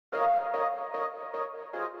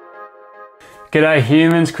G'day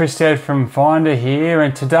humans, Chris from Finder here,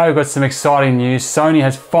 and today we've got some exciting news. Sony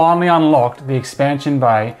has finally unlocked the expansion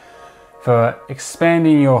bay for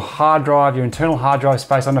expanding your hard drive, your internal hard drive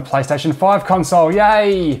space on the PlayStation 5 console.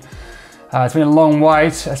 Yay! It's been a long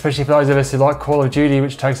wait, especially for those of us who like Call of Duty,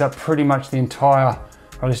 which takes up pretty much the entire,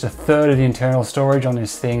 or at least a third of the internal storage on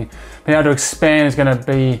this thing. Being able to expand is going to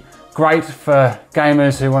be great for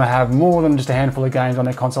gamers who want to have more than just a handful of games on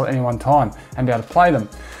their console at any one time and be able to play them.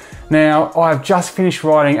 Now, I've just finished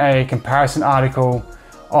writing a comparison article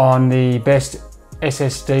on the best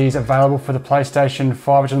SSDs available for the PlayStation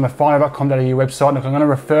 5, which is on the finder.com.au website. Look, I'm going to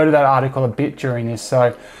refer to that article a bit during this,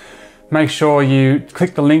 so make sure you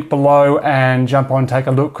click the link below and jump on and take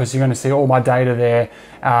a look, because you're going to see all my data there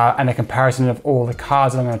and a comparison of all the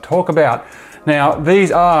cards that I'm going to talk about. Now,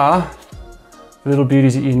 these are the little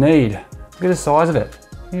beauties that you need. Look at the size of it.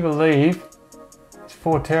 Can you believe it's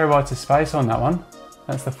 4 terabytes of space on that one?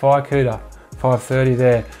 That's the FireCuda 530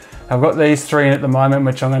 there. I've got these three in at the moment,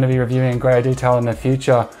 which I'm going to be reviewing in greater detail in the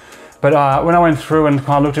future. But when I went through and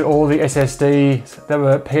kind of looked at all the SSDs that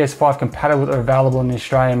were PS5 compatible that are available in the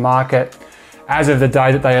Australian market, as of the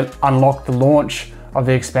day that they unlocked the launch of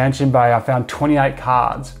the expansion bay, I found 28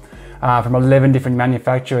 cards from 11 different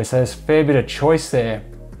manufacturers. So there's a fair bit of choice there.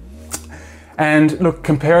 And look,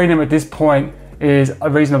 comparing them at this point is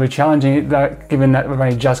reasonably challenging, given that we've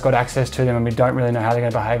only just got access to them and we don't really know how they're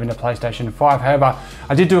going to behave in the PlayStation 5. However,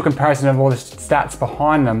 I did do a comparison of all the stats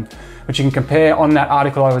behind them, which you can compare on that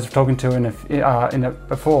article I was talking to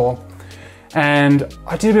before. And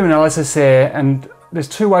I did a bit of analysis there, and there's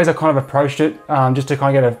two ways I kind of approached it, just to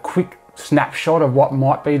kind of get a quick snapshot of what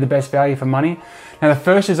might be the best value for money. Now, the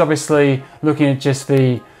first is obviously looking at just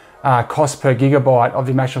the cost per gigabyte of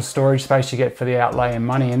the actual storage space you get for the outlay and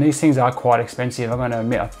money, and these things are quite expensive, I'm going to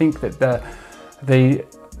admit. I think that the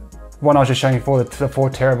one I was just showing you before, the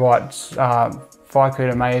 4 terabytes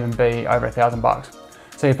FireCuda may even be over $1,000,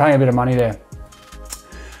 so you're paying a bit of money there.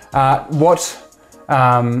 What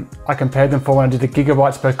I compared them for when I did the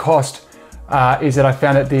gigabytes per cost is that I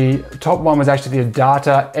found that the top one was actually the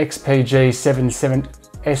Data XPG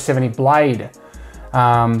S70 Blade.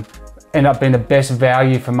 End up being the best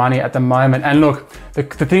value for money at the moment. And look, the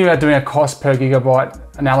thing about doing a cost per gigabyte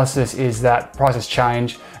analysis is that prices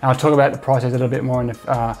change, and I'll talk about the prices a little bit more in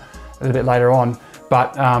a little bit later on.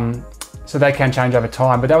 But so they can change over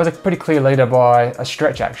time. But that was a pretty clear leader by a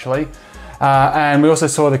stretch, actually. And we also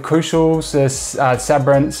saw the Crucials, the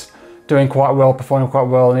Sabrents doing quite well, performing quite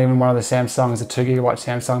well, and even one of the Samsungs, the 2 gigabyte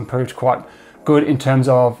Samsung, proved quite good in terms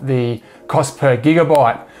of the cost per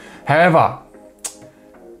gigabyte. However,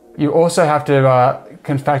 you also have to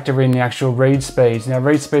can factor in the actual read speeds. Now,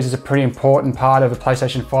 read speeds is a pretty important part of the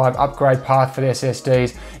PlayStation 5 upgrade path for the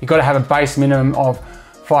SSDs. You've got to have a base minimum of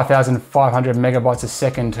 5,500 megabytes a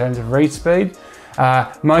second in terms of read speed.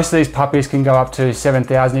 Most of these puppies can go up to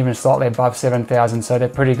 7,000, even slightly above 7,000, so they're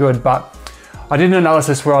pretty good. But I did an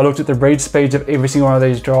analysis where I looked at the read speeds of every single one of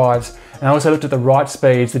these drives, and I also looked at the write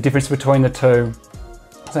speeds, the difference between the two,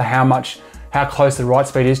 so how close the write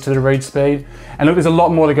speed is to the read speed. And look, there's a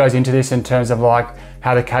lot more that goes into this in terms of like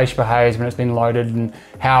how the cache behaves when it's been loaded and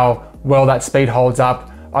how well that speed holds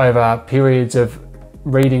up over periods of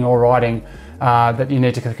reading or writing that you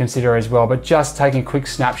need to consider as well. But just taking a quick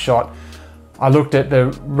snapshot, I looked at the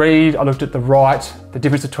read, I looked at the write, the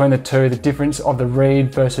difference between the two, the difference of the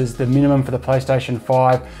read versus the minimum for the PlayStation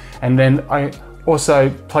 5. And then I also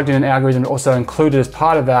plugged in an algorithm, also included as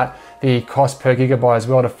part of that the cost per gigabyte as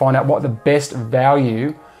well, to find out what the best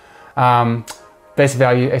value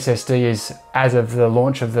SSD is as of the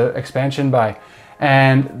launch of the expansion bay.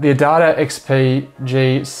 And the Data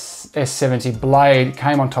XPG S70 Blade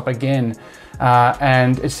came on top again,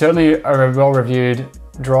 and it's certainly a well-reviewed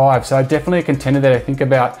drive, so definitely a contender there to think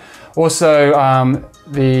about. Also,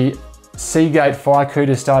 the Seagate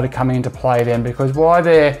FireCuda started coming into play then, because why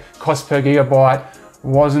their cost per gigabyte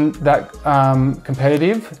wasn't that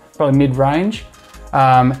competitive, probably mid-range.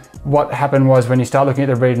 What happened was when you start looking at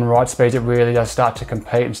the read and write speeds, it really does start to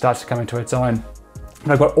compete and starts to come into its own.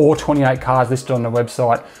 And I've got all 28 cards listed on the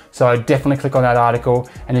website, so definitely click on that article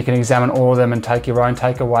and you can examine all of them and take your own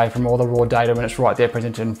takeaway from all the raw data when it's right there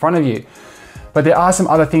presented in front of you. But there are some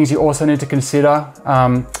other things you also need to consider.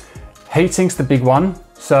 Heatsink's the big one.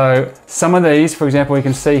 So some of these, for example, we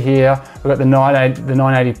can see here, we've got the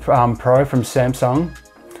 980 Pro from Samsung,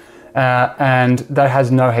 and that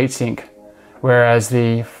has no heatsink, whereas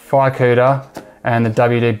the FireCuda and the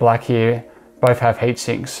WD Black here both have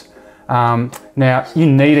heatsinks. Now, you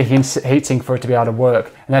need a heatsink for it to be able to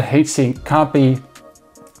work, and that heatsink can't be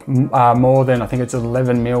more than, I think it's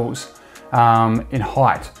 11 mils in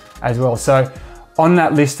height as well. So On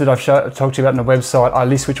that list that I've talked to you about on the website, I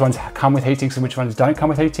list which ones come with heatsinks and which ones don't come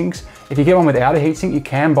with heatsinks. If you get one without a heatsink, you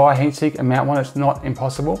can buy a heatsink and mount one. It's not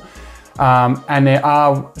impossible. And there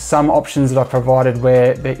are some options that I've provided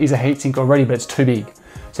where there is a heatsink already, but it's too big.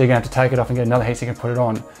 So you're gonna have to take it off and get another heatsink and put it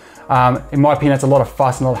on. In my opinion, that's a lot of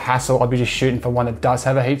fuss and a lot of hassle. I'd be just shooting for one that does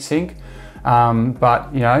have a heatsink.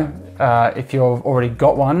 But you know, if you've already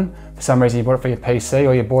got one, for some reason you bought it for your PC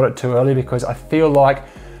or you bought it too early, because I feel like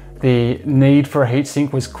the need for a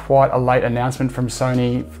heatsink was quite a late announcement from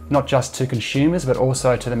Sony, not just to consumers, but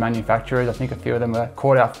also to the manufacturers. I think a few of them were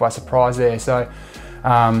caught out by surprise there. So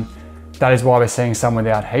that is why we're seeing some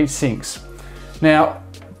without heatsinks. Now,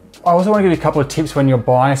 I also want to give you a couple of tips when you're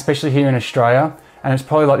buying, especially here in Australia, and it's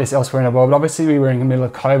probably like this elsewhere in the world, but obviously we were in the middle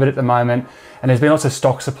of COVID at the moment, and there's been lots of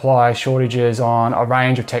stock supply shortages on a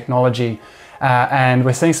range of technology. And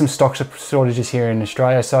we're seeing some stock shortages here in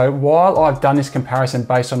Australia. So while I've done this comparison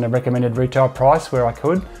based on the recommended retail price where I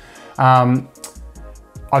could,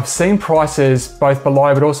 I've seen prices both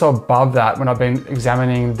below but also above that when I've been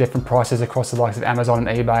examining different prices across the likes of Amazon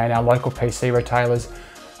and eBay and our local PC retailers,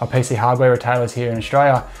 our PC hardware retailers here in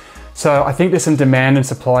Australia. So I think there's some demand and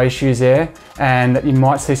supply issues there, and that you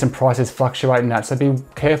might see some prices fluctuate in that. So be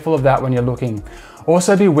careful of that when you're looking.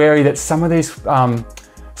 Also be wary that some of these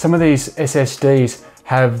SSDs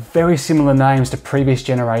have very similar names to previous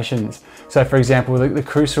generations. So for example, the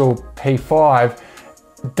Crucial P5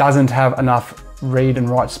 doesn't have enough read and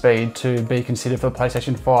write speed to be considered for the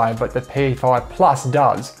PlayStation 5, but the P5 Plus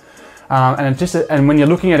does. And when you're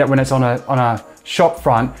looking at it when it's on a shop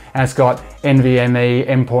front and it's got NVMe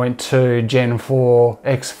M.2 Gen 4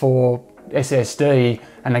 X4 SSD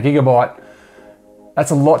and a gigabyte, that's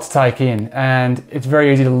a lot to take in, and it's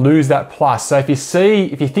very easy to lose that plus. So if you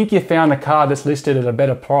think you found a card that's listed at a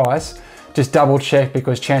better price, just double check,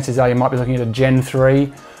 because chances are you might be looking at a Gen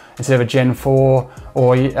 3 instead of a Gen 4,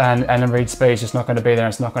 and the read speed is just not going to be there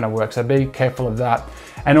and it's not going to work. So be careful of that.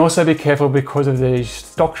 And also be careful, because of the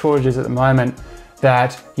stock shortages at the moment,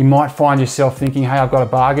 that you might find yourself thinking, hey, I've got a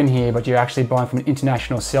bargain here, but you're actually buying from an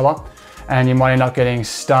international seller, and you might end up getting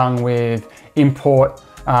stung with import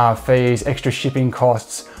fees, extra shipping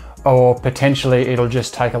costs, or potentially it'll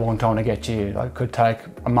just take a long time to get to you. Like, it could take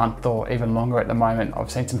a month or even longer at the moment.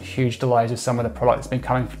 I've seen some huge delays with some of the product that's been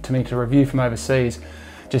coming to me to review from overseas,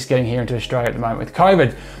 just getting here into Australia at the moment with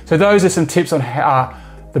COVID. So those are some tips on how,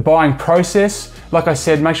 the buying process. Like I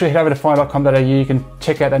said, make sure you head over to finder.com.au. You can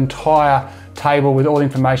check out the entire table with all the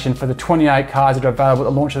information for the 28 cards that are available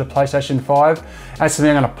at the launch of the PlayStation 5. As for me,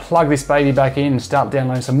 I'm going to plug this baby back in and start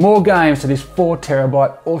downloading some more games to this 4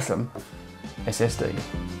 terabyte awesome SSD.